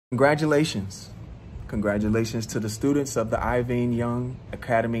Congratulations. Congratulations to the students of the Iovine Young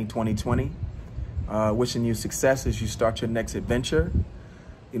Academy 2020. Wishing you success as you start your next adventure.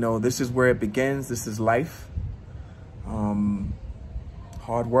 You know, this is where it begins. This is life.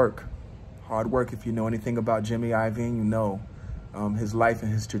 Hard work. Hard work. If you know anything about Jimmy Iovine, you know his life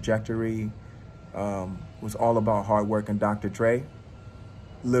and his trajectory was all about hard work. And Dr. Dre,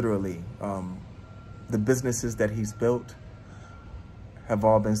 literally, the businesses that he's built have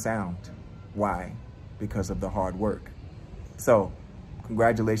all been sound. Why? Because of the hard work. So,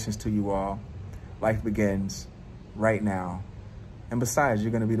 congratulations to you all. Life begins right now. And besides,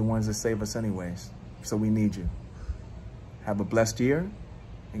 you're going to be the ones that save us anyways. So we need you. Have a blessed year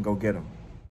and go get them.